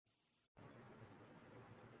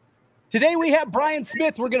Today we have Brian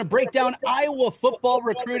Smith. We're going to break down Iowa football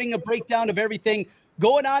recruiting, a breakdown of everything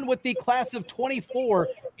going on with the class of 24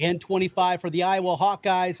 and 25 for the Iowa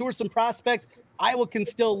Hawkeyes. Who are some prospects Iowa can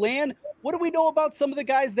still land? What do we know about some of the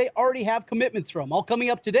guys they already have commitments from? All coming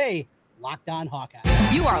up today, Locked On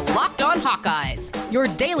Hawkeyes. You are Locked On Hawkeyes, your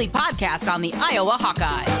daily podcast on the Iowa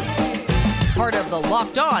Hawkeyes. Part of the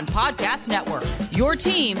Locked On Podcast Network, your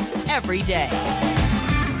team every day.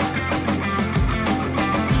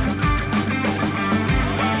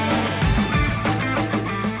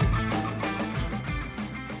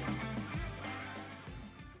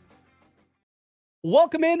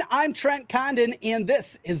 Welcome in. I'm Trent Condon, and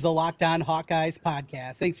this is the Locked On Hawkeyes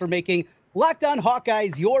podcast. Thanks for making Locked On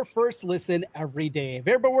Hawkeyes your first listen every day.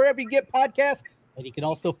 Available wherever you get podcasts, and you can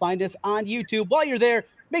also find us on YouTube. While you're there,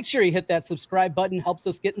 make sure you hit that subscribe button. Helps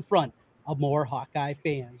us get in front of more Hawkeye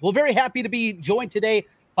fans. We're very happy to be joined today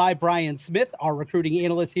by Brian Smith, our recruiting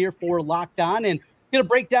analyst here for Locked On, and going to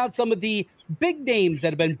break down some of the big names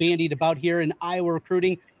that have been bandied about here in Iowa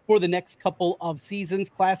recruiting for the next couple of seasons.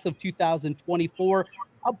 Class of 2024,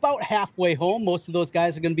 about halfway home. Most of those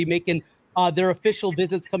guys are going to be making their official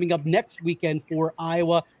visits coming up next weekend for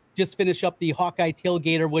Iowa. Just finish up the Hawkeye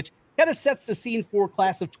Tailgater, which kind of sets the scene for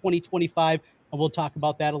class of 2025, and we'll talk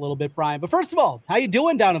about that a little bit, Brian. But first of all, how you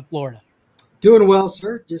doing down in Florida? Doing well,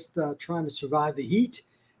 sir. Just trying to survive the heat.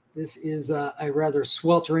 This is a rather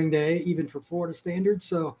sweltering day, even for Florida standards,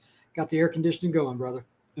 so got the air conditioning going, brother.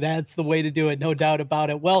 That's the way to do it, no doubt about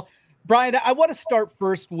it. Well, Brian, I want to start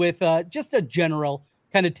first with just a general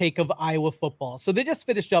kind of take of Iowa football. So they just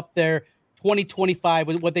finished up their 2025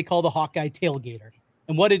 with what they call the Hawkeye Tailgater.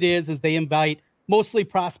 And what it is they invite mostly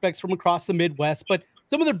prospects from across the Midwest, but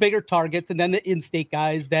some of their bigger targets and then the in-state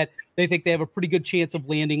guys that they think they have a pretty good chance of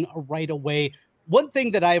landing right away. One thing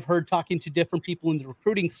that I've heard talking to different people in the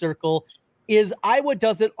recruiting circle is Iowa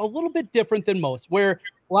does it a little bit different than most, where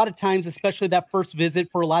a lot of times, especially that first visit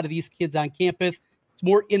for a lot of these kids on campus, it's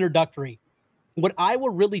more introductory. What Iowa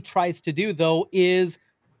really tries to do, though, is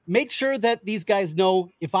make sure that these guys know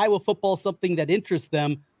if Iowa football is something that interests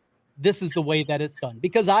them, this is the way that it's done.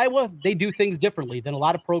 Because Iowa, they do things differently than a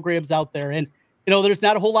lot of programs out there. And, you know, there's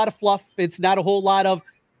not a whole lot of fluff. It's not a whole lot of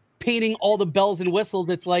painting all the bells and whistles.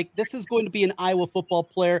 It's like, this is going to be an Iowa football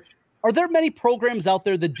player. Are there many programs out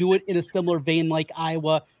there that do it in a similar vein like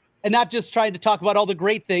Iowa, and not just trying to talk about all the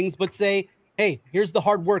great things, but say, hey, here's the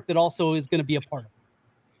hard work that also is going to be a part of it?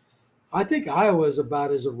 I think Iowa is about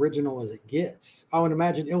as original as it gets. I would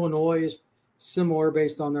imagine Illinois is similar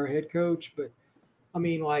based on their head coach, but I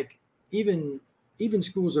mean, like even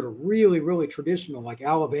schools that are really, really traditional, like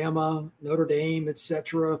Alabama, Notre Dame,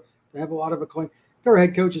 etc., they have a lot of acclaim. Their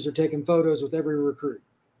head coaches are taking photos with every recruit.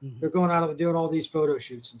 Mm-hmm. They're going out and doing all these photo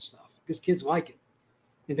shoots and stuff because kids like it,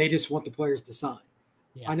 and they just want the players to sign.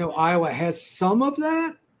 Yeah. I know Iowa has some of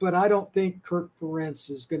that, but I don't think Kirk Ferentz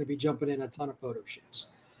is going to be jumping in a ton of photo shoots.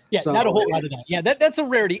 Yeah, so, not a whole lot of that. Yeah, that's a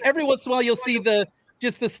rarity. Every once in a while, you'll see the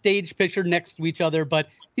stage picture next to each other, but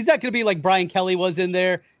he's not going to be like Brian Kelly was in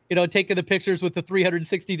there, you know, taking the pictures with the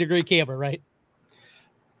 360-degree camera, right?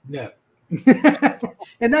 No.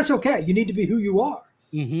 And that's okay. You need to be who you are.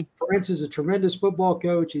 Mm-hmm. Ferentz is a tremendous football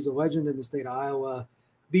coach. He's a legend in the state of Iowa.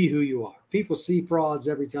 Be who you are. People see frauds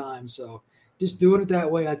every time, so just doing it that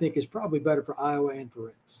way, I think, is probably better for Iowa and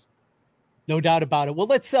Ferentz. No doubt about it. Well,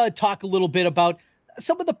 let's talk a little bit about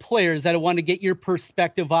some of the players that I want to get your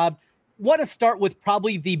perspective on. Want to start with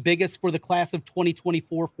probably the biggest for the class of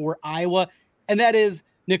 2024 for Iowa, and that is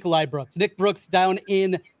Nikolai Brooks. Nick Brooks down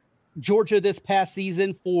in Georgia this past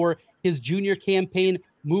season for his junior campaign,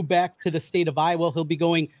 moved back to the state of Iowa. He'll be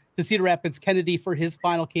going to Cedar Rapids Kennedy for his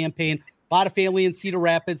final campaign. A lot of family in Cedar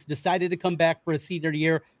Rapids, decided to come back for a senior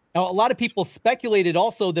year. Now, a lot of people speculated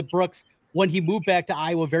also that Brooks, when he moved back to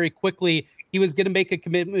Iowa very quickly, he was going to make a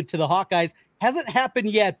commitment to the Hawkeyes. Hasn't happened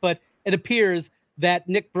yet, but it appears that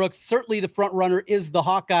Nick Brooks, certainly the front runner, is the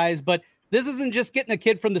Hawkeyes. But this isn't just getting a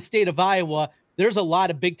kid from the state of Iowa. There's a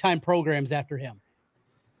lot of big-time programs after him.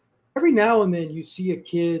 Every now and then you see a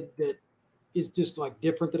kid that is just like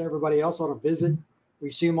different than everybody else on a visit.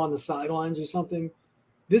 We see him on the sidelines or something.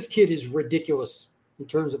 This kid is ridiculous in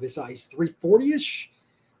terms of his size, 340-ish.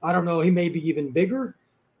 I don't know. He may be even bigger.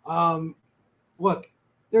 Look,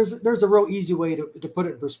 there's a real easy way to put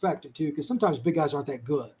it in perspective too, because sometimes big guys aren't that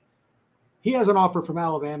good. He has an offer from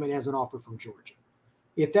Alabama and he has an offer from Georgia.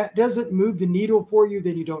 If that doesn't move the needle for you,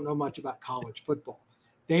 then you don't know much about college football.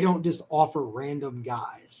 They don't just offer random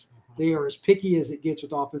guys. They are as picky as it gets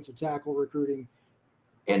with offensive tackle recruiting,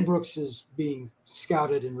 and Brooks is being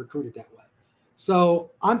scouted and recruited that way. So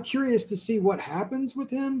I'm curious to see what happens with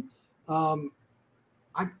him.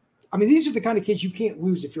 I mean, these are the kind of kids you can't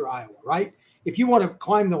lose if you're Iowa, right? If you want to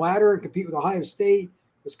climb the ladder and compete with Ohio State,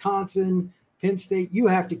 Wisconsin, Penn State, you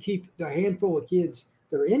have to keep the handful of kids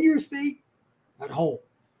that are in your state at home.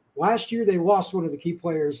 Last year, they lost one of the key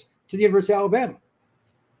players to the University of Alabama.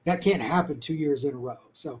 That can't happen 2 years in a row.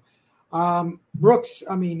 So, Brooks,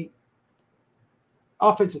 I mean,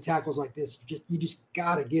 offensive tackles like this, you just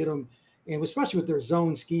got to get them. And especially with their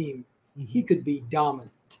zone scheme, he could be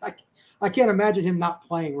dominant. I can't imagine him not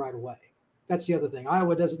playing right away. That's the other thing.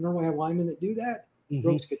 Iowa doesn't normally have linemen that do that.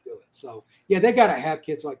 Brooks could do it. So, yeah, they got to have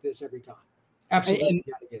kids like this every time. Absolutely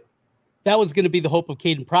got to get them. That was going to be the hope of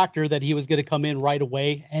Caden Proctor, that he was going to come in right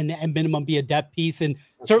away and minimum be a depth piece and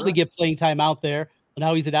certainly get playing time out there. But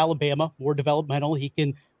now he's at Alabama, more developmental. He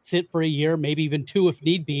can sit for a year, maybe even 2 if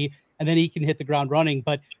need be, and then he can hit the ground running.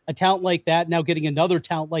 But a talent like that, now getting another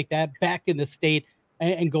talent like that back in the state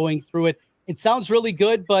and going through it, it sounds really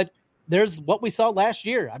good, but there's what we saw last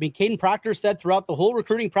year. I mean, Caden Proctor said throughout the whole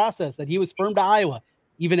recruiting process that he was firm to Iowa,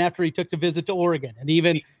 even after he took the visit to Oregon, and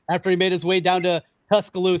even after he made his way down to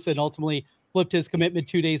Tuscaloosa and ultimately flipped his commitment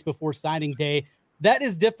 2 days before signing day. That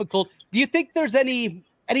is difficult. Do you think there's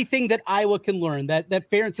anything that Iowa can learn, that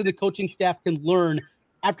parents and the coaching staff can learn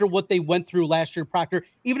after what they went through last year, Proctor,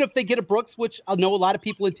 even if they get a Brooks, which I know a lot of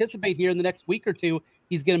people anticipate here in the next week or two,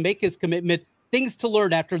 he's going to make his commitment, things to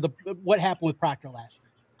learn after what happened with Proctor last year?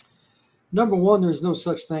 Number one, there's no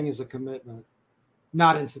such thing as a commitment,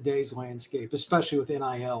 not in today's landscape, especially with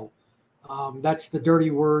NIL. That's the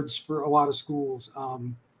dirty words for a lot of schools.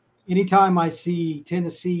 Anytime I see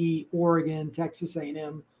Tennessee, Oregon, Texas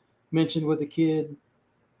A&M mentioned with a kid,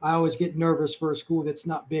 I always get nervous for a school that's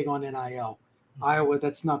not big on NIL. Iowa,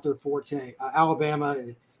 that's not their forte. Alabama,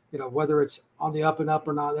 whether it's on the up and up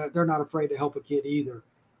or not, they're not afraid to help a kid either.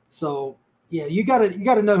 So, yeah, you got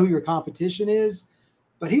to know who your competition is.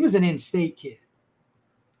 But he was an in-state kid.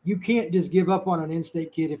 You can't just give up on an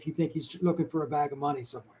in-state kid if you think he's looking for a bag of money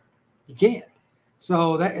somewhere. You can't.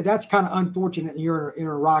 So that's kind of unfortunate. You're in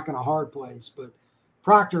a rock and a hard place. But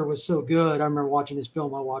Proctor was so good. I remember watching his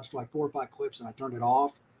film. I watched like 4 or 5 clips and I turned it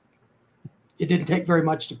off. It didn't take very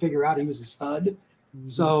much to figure out he was a stud.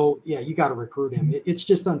 So, yeah, you got to recruit him. It's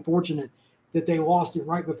just unfortunate that they lost him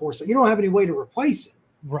right before. So you don't have any way to replace him.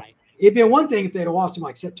 Right. It'd be one thing if they'd have lost him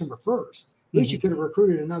like September 1st. At least you could have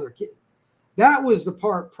recruited another kid. That was the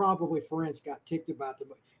part probably Ferentz got ticked about.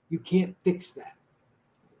 You can't fix that,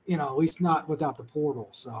 at least not without the portal.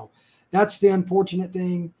 So that's the unfortunate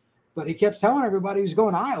thing. But he kept telling everybody he was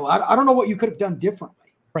going to Iowa. I don't know what you could have done differently.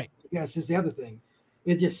 Right. Yes, is the other thing.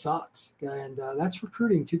 It just sucks. And that's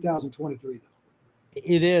recruiting 2023, though.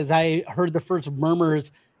 It is. I heard the first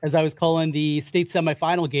murmurs as I was calling the state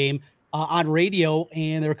semifinal game on radio,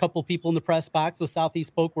 and there were a couple of people in the press box with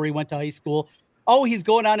Southeast Polk where he went to high school. Oh, he's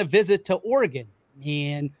going on a visit to Oregon.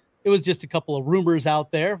 And it was just a couple of rumors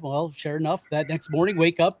out there. Well, sure enough, that next morning,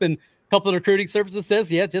 wake up and a couple of recruiting services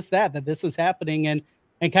says, yeah, just that this is happening. And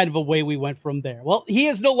kind of away we went from there. Well, he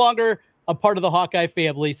is no longer a part of the Hawkeye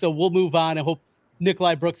family, so we'll move on. I hope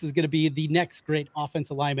Nikolai Brooks is going to be the next great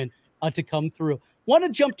offensive lineman to come through. Want to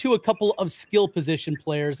jump to a couple of skill position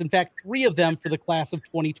players. In fact, 3 of them for the class of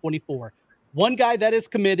 2024. One guy that is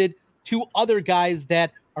committed, 2 other guys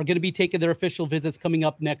that are going to be taking their official visits coming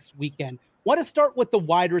up next weekend. Want to start with the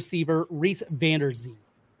wide receiver, Reese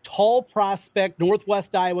Vanderzee. Tall prospect,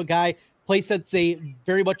 Northwest Iowa guy, place that's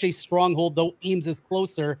very much a stronghold, though Ames is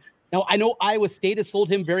closer. Now, I know Iowa State has sold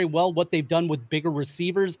him very well, what they've done with bigger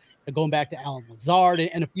receivers, going back to Alan Lazard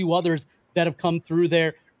and a few others that have come through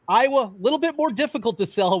there. Iowa, a little bit more difficult to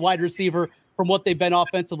sell a wide receiver from what they've been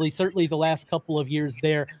offensively, certainly the last couple of years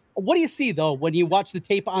there. What do you see, though, when you watch the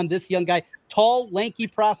tape on this young guy? Tall, lanky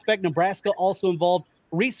prospect, Nebraska also involved.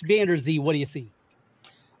 Reese Vanderzee, what do you see?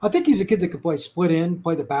 I think he's a kid that could play split end,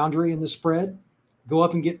 play the boundary in the spread, go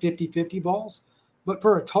up and get 50-50 balls. But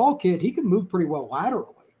for a tall kid, he can move pretty well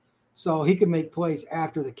laterally. So he can make plays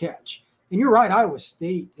after the catch. And you're right, Iowa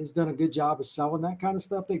State has done a good job of selling that kind of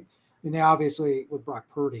stuff. They obviously, with Brock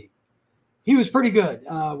Purdy, he was pretty good.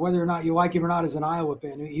 Whether or not you like him or not as an Iowa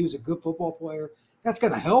fan, he was a good football player. That's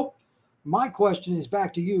going to help. My question is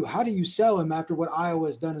back to you. How do you sell him after what Iowa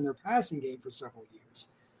has done in their passing game for several years?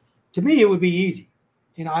 To me, it would be easy.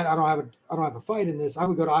 I don't have a fight in this. I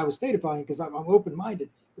would go to Iowa State if because I'm open-minded.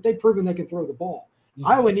 But they've proven they can throw the ball. Mm-hmm.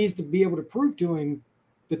 Iowa needs to be able to prove to him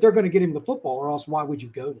that they're going to get him the football, or else why would you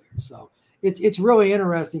go there? So it's really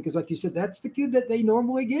interesting because, like you said, that's the kid that they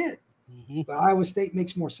normally get. Mm-hmm. But Iowa State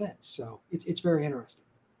makes more sense. So it's very interesting.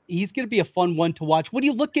 He's going to be a fun one to watch. When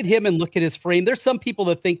you look at him and look at his frame, there's some people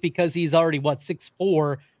that think because he's already,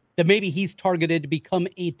 6'4", that maybe he's targeted to become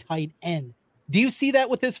a tight end. Do you see that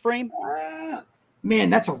with his frame? Man,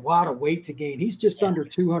 that's a lot of weight to gain. He's just under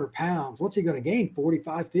 200 pounds. What's he going to gain?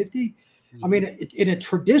 45, 50? I mean, in a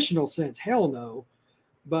traditional sense, hell no.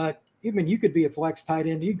 But even you could be a flex tight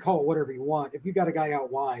end. You can call it whatever you want. If you got a guy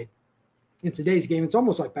out wide in today's game, it's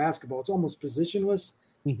almost like basketball. It's almost positionless.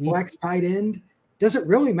 Flex tight end. Does it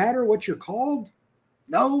really matter what you're called?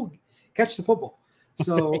 No. Catch the football.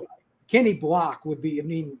 So Kenny Block would be, I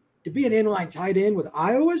mean, to be an inline tight end with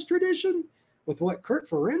Iowa's tradition, with what Kurt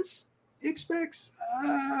Ferentz expects,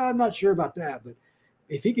 I'm not sure about that. But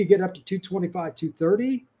if he could get up to 225,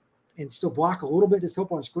 230 and still block a little bit, just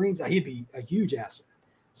help on screens, he'd be a huge asset.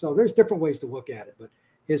 So there's different ways to look at it. But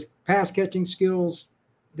his pass catching skills,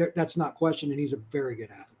 that's not questioned, and he's a very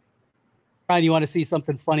good athlete. Brian, you want to see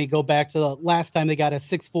something funny? Go back to the last time they got a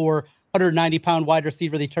 6'4", 190-pound wide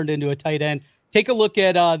receiver they turned into a tight end. Take a look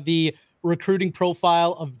at the recruiting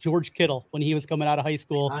profile of George Kittle when he was coming out of high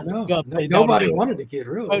school. I know. Nobody wanted the kid,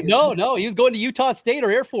 really. No. He was going to Utah State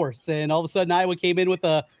or Air Force, and all of a sudden Iowa came in with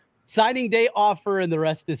a signing day offer, and the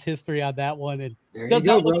rest is history on that one. And does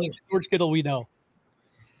not look like George Kittle we know.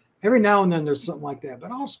 Every now and then there's something like that,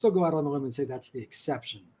 but I'll still go out on the limb and say that's the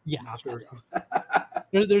exception. Yeah.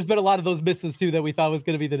 There's been a lot of those misses, too, that we thought was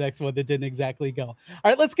going to be the next one that didn't exactly go. All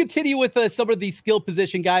right, let's continue with some of these skill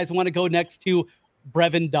position guys. I want to go next to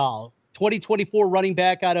Brevin Dahl, 2024 running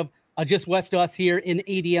back out of just west of us here in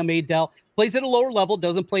ADM Adel. Plays at a lower level,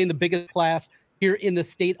 doesn't play in the biggest class here in the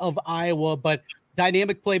state of Iowa, but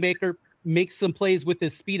dynamic playmaker, makes some plays with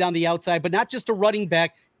his speed on the outside, but not just a running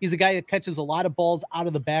back. He's a guy that catches a lot of balls out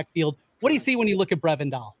of the backfield. What do you see when you look at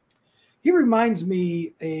Brevin Dahl? He reminds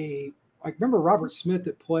me I remember Robert Smith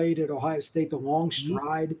that played at Ohio State, the long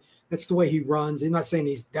stride. That's the way he runs. I'm not saying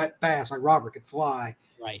he's that fast, like Robert could fly,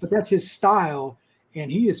 right? But that's his style,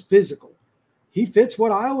 and he is physical. He fits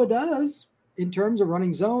what Iowa does in terms of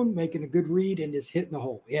running zone, making a good read, and just hitting the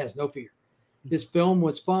hole. He has no fear. His film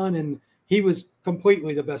was fun, and he was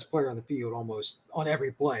completely the best player on the field almost on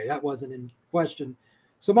every play. That wasn't in question.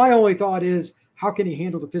 So my only thought is, how can he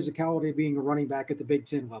handle the physicality of being a running back at the Big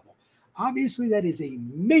Ten level? Obviously, that is a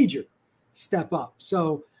major step up.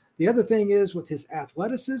 So the other thing is with his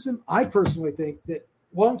athleticism, I personally think that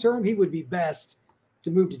long-term he would be best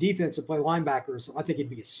to move to defense and play linebackers. I think he'd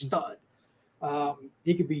be a stud.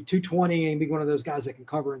 He could be 220 and be one of those guys that can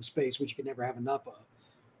cover in space, which you can never have enough of.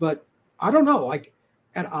 But I don't know. Like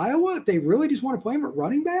at Iowa, if they really just want to play him at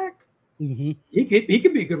running back, he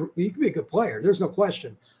could be a good. He could be a good player. There's no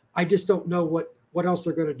question. I just don't know what else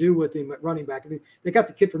they're going to do with him at running back. I mean, they got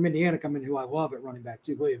the kid from Indiana coming, who I love at running back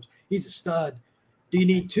too, Williams. He's a stud. Do you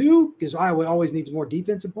need two? Because Iowa always needs more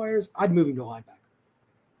defensive players. I'd move him to linebacker.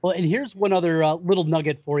 Well, and here's one other little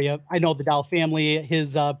nugget for you. I know the Dahl family.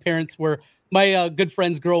 His parents were my good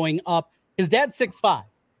friends growing up. His dad's 6'5",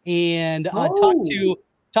 and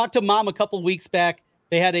talked to mom a couple of weeks back.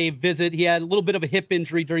 They had a visit. He had a little bit of a hip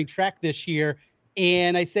injury during track this year.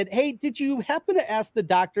 And I said, hey, did you happen to ask the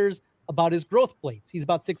doctors about his growth plates? He's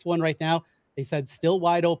about 6'1" right now. They said still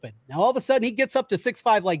wide open. Now, all of a sudden, he gets up to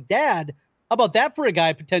 6'5" like dad. How about that for a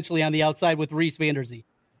guy potentially on the outside with Reese Vanderzee?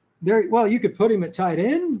 Well, you could put him at tight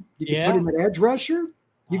end. You could put him at edge rusher.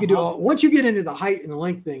 You could do once you get into the height and the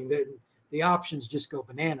length thing, then the options just go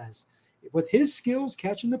bananas. With his skills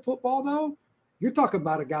catching the football, though, you're talking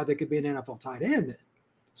about a guy that could be an NFL tight end then.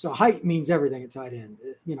 So height means everything at tight end.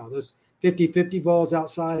 You know, those 50-50 balls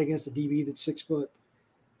outside against a DB that's 6 foot.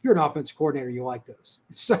 If you're an offensive coordinator, you like those.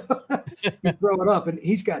 So you throw it up, and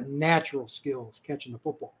he's got natural skills catching the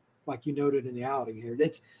football, like you noted in the outing here.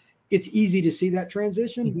 It's easy to see that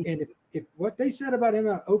transition. And if what they said about him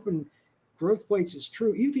at open growth plates is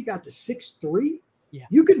true, even if he got to 6'3",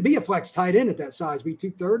 you can be a flex tight end at that size, be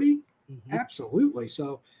 230. Absolutely.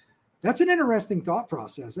 So that's an interesting thought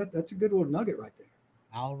process. That's a good little nugget right there.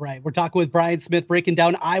 All right. We're talking with Brian Smith, breaking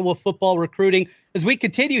down Iowa football recruiting. As we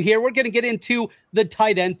continue here, we're going to get into the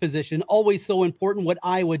tight end position. Always so important what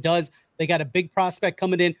Iowa does. They got a big prospect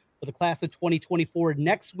coming in for the class of 2024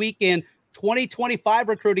 next weekend. 2025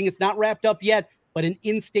 recruiting. It's not wrapped up yet, but an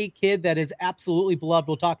in-state kid that is absolutely beloved.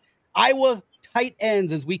 We'll talk Iowa tight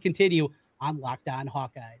ends as we continue on Locked On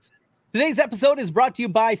Hawkeyes. Today's episode is brought to you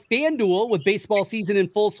by FanDuel. With baseball season in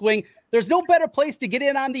full swing, there's no better place to get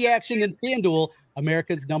in on the action than FanDuel,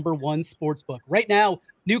 America's #1 sportsbook. Right now,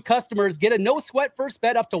 new customers get a no-sweat first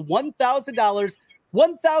bet up to $1,000.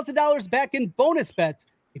 $1,000 back in bonus bets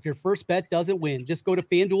if your first bet doesn't win. Just go to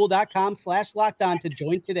FanDuel.com/lockedon to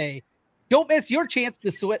join today. Don't miss your chance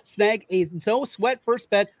to snag a no-sweat first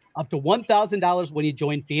bet up to $1,000 when you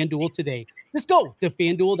join FanDuel today. Just go to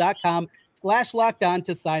FanDuel.com/lockedon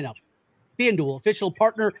to sign up. FanDuel, official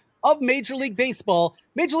partner of Major League Baseball.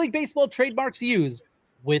 Major League Baseball trademarks used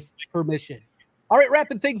with permission. All right,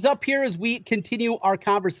 wrapping things up here as we continue our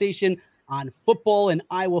conversation on football and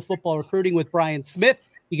Iowa football recruiting with Brian Smith.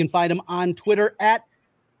 You can find him on Twitter at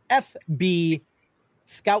FB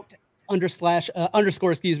Scout underscore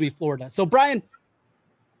Florida. So, Brian,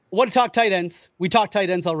 I want to talk tight ends. We talked tight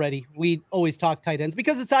ends already. We always talk tight ends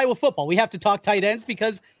because it's Iowa football. We have to talk tight ends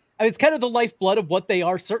because it's kind of the lifeblood of what they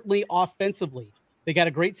are, certainly offensively. They got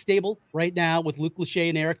a great stable right now with Luke Lachey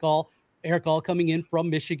and Eric All. Eric All coming in from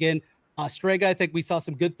Michigan. Strega, I think we saw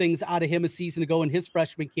some good things out of him a season ago in his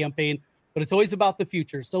freshman campaign, but it's always about the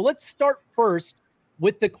future. So let's start first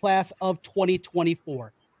with the class of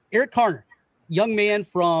 2024. Eric Carner, young man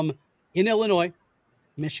from in Illinois.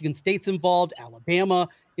 Michigan State's involved. Alabama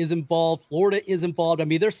is involved. Florida is involved. I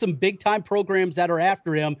mean, there's some big-time programs that are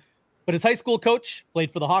after him, but his high school coach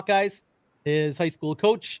played for the Hawkeyes. His high school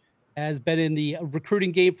coach has been in the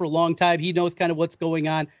recruiting game for a long time. He knows kind of what's going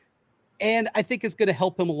on, and I think it's going to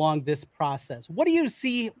help him along this process. What do you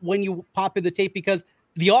see when you pop in the tape? Because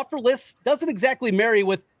the offer list doesn't exactly marry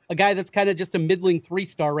with a guy that's kind of just a middling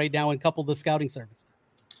 3-star right now in a couple of the scouting services.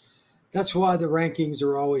 That's why the rankings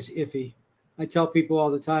are always iffy. I tell people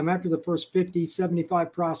all the time, after the first 50,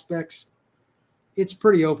 75 prospects, it's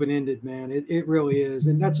pretty open-ended, man. It really is.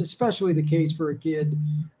 And that's especially the case for a kid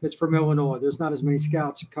that's from Illinois. There's not as many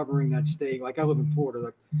scouts covering that state. Like I live in Florida.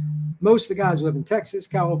 Like most of the guys live in Texas,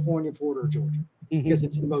 California, Florida, or Georgia because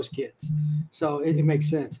it's the most kids. So it makes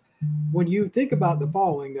sense. When you think about the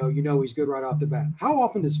following, though, you know he's good right off the bat. How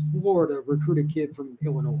often does Florida recruit a kid from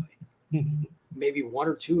Illinois? Maybe 1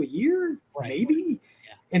 or 2 a year, maybe.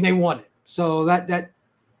 Yeah. And they want it. So that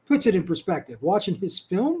puts it in perspective. Watching his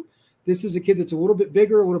film, this is a kid that's a little bit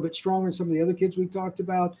bigger, a little bit stronger than some of the other kids we've talked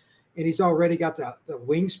about, and he's already got the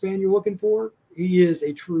wingspan you're looking for. He is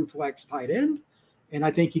a true flex tight end, and I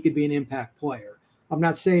think he could be an impact player. I'm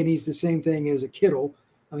not saying he's the same thing as a Kittle.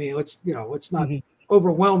 I mean, let's not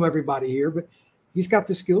overwhelm everybody here, but he's got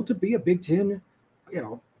the skill to be a Big Ten,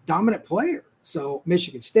 dominant player. So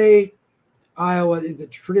Michigan State, Iowa, the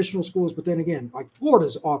traditional schools, but then again, like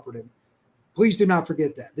Florida's offered him. Please do not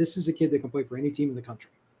forget that. This is a kid that can play for any team in the country.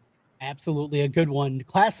 Absolutely a good one.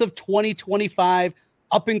 Class of 2025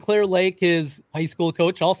 up in Clear Lake. His high school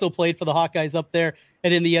coach also played for the Hawkeyes up there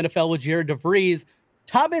and in the NFL with Jared DeVries.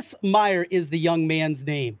 Thomas Meyer is the young man's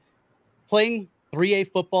name. Playing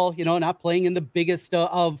 3A football, not playing in the biggest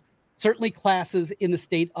of certainly classes in the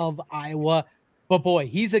state of Iowa. But boy,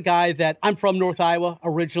 he's a guy that I'm from North Iowa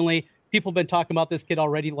originally. People have been talking about this kid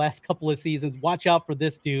already the last couple of seasons. Watch out for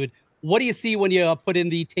this dude. What do you see when you put in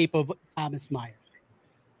the tape of Thomas Meyer?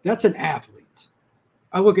 That's an athlete.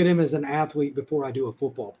 I look at him as an athlete before I do a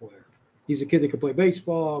football player. He's a kid that can play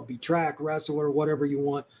baseball, be track, wrestler, whatever you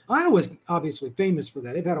want. Iowa's obviously famous for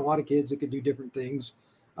that. They've had a lot of kids that could do different things.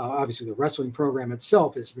 Obviously, the wrestling program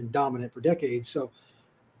itself has been dominant for decades. So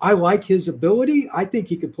I like his ability. I think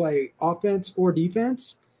he could play offense or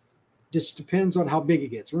defense. Just depends on how big he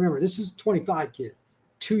gets. Remember, this is a 25 kid,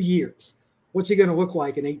 2 years. What's he going to look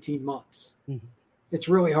like in 18 months? It's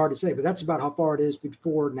really hard to say, but that's about how far it is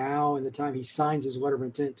before now and the time he signs his letter of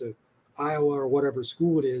intent to Iowa or whatever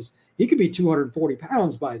school it is. He could be 240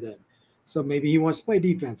 pounds by then. So maybe he wants to play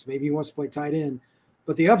defense. Maybe he wants to play tight end.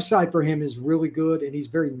 But the upside for him is really good, and he's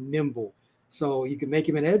very nimble. So you can make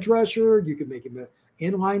him an edge rusher. You can make him an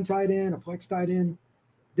inline tight end, a flex tight end.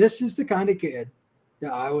 This is the kind of kid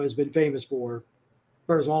that Iowa has been famous for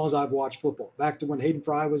as long as I've watched football. Back to when Hayden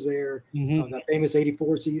Fry was there, that famous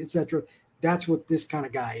 84 season, etc. That's what this kind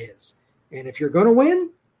of guy is. And if you're going to win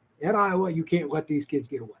at Iowa, you can't let these kids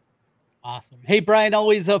get away. Awesome. Hey, Brian,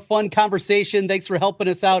 always a fun conversation. Thanks for helping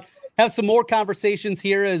us out. Have some more conversations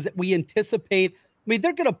here as we anticipate. I mean,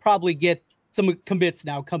 they're going to probably get some commits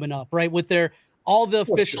now coming up, right? With all the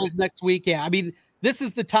officials next week. Yeah, I mean, this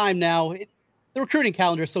is the time now. The recruiting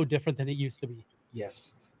calendar is so different than it used to be.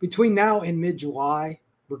 Yes. Between now and mid-July,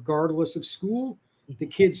 regardless of school, the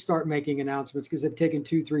kids start making announcements because they've taken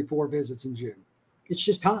 2, 3, 4 visits in June. It's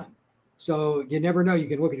just time. So you never know. You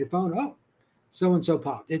can look at your phone. Oh, so-and-so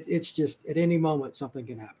popped. It's just at any moment, something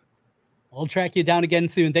can happen. I'll track you down again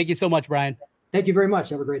soon. Thank you so much, Brian. Thank you very much.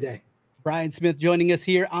 Have a great day. Brian Smith joining us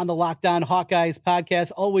here on the Locked On Hawkeyes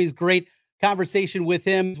podcast. Always great conversation with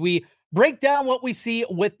him. We break down what we see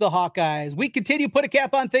with the Hawkeyes. We continue to put a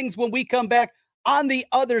cap on things when we come back on the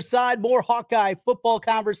other side. More Hawkeye football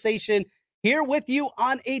conversation here with you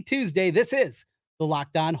on a Tuesday. This is the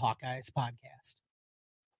Locked On Hawkeyes podcast.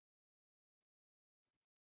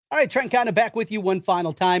 All right, Trent Conner back with you one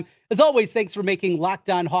final time. As always, thanks for making Locked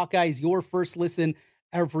On Hawkeyes your first listen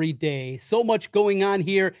every day. So much going on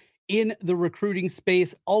here in the recruiting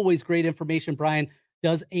space. Always great information. Brian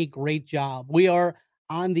does a great job. We are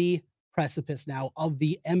on the precipice now of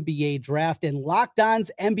the NBA draft, and Locked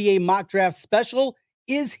On's NBA mock draft special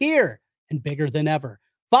is here and bigger than ever.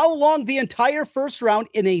 Follow along the entire first round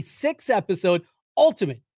in a 6-episode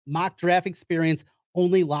ultimate mock draft experience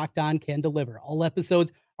only Locked On can deliver. All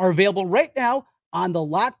episodes are available right now on the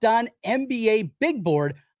Locked On NBA Big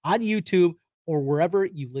Board on YouTube or wherever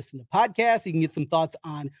you listen to podcasts. You can get some thoughts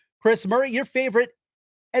on Chris Murray, your favorite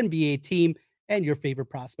NBA team, and your favorite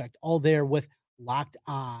prospect, all there with Locked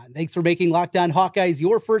On. Thanks for making Locked On Hawkeyes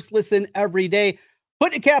your first listen every day.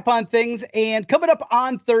 Putting a cap on things, and coming up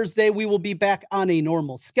on Thursday, we will be back on a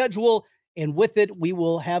normal schedule, and with it, we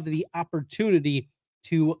will have the opportunity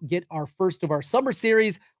to get our first of our summer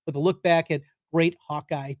series with a look back at great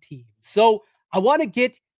Hawkeye teams. So I want to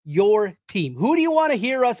get your team. Who do you want to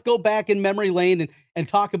hear us go back in memory lane and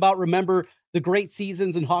talk about, remember the great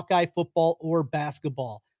seasons in Hawkeye football or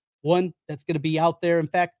basketball? One that's going to be out there. In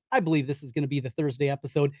fact, I believe this is going to be the Thursday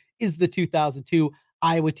episode, is the 2002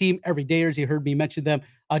 Iowa team. Everydayers, you heard me mention them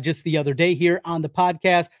just the other day here on the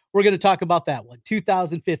podcast. We're going to talk about that one.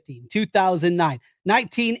 2015, 2009,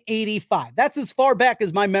 1985. That's as far back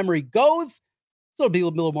as my memory goes. So it'll be a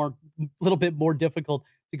little bit more difficult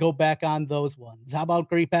to go back on those ones. How about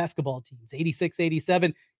great basketball teams? 86,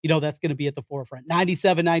 87, that's going to be at the forefront.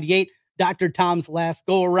 97, 98, Dr. Tom's last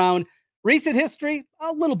go around. Recent history,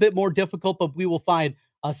 a little bit more difficult, but we will find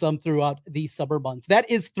some throughout the summer months. That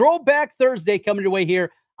is Throwback Thursday coming your way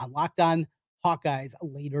here on Locked On Hawkeyes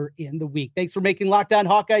later in the week. Thanks for making Locked On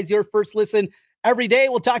Hawkeyes your first listen every day.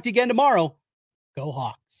 We'll talk to you again tomorrow. Go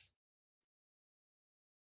Hawks.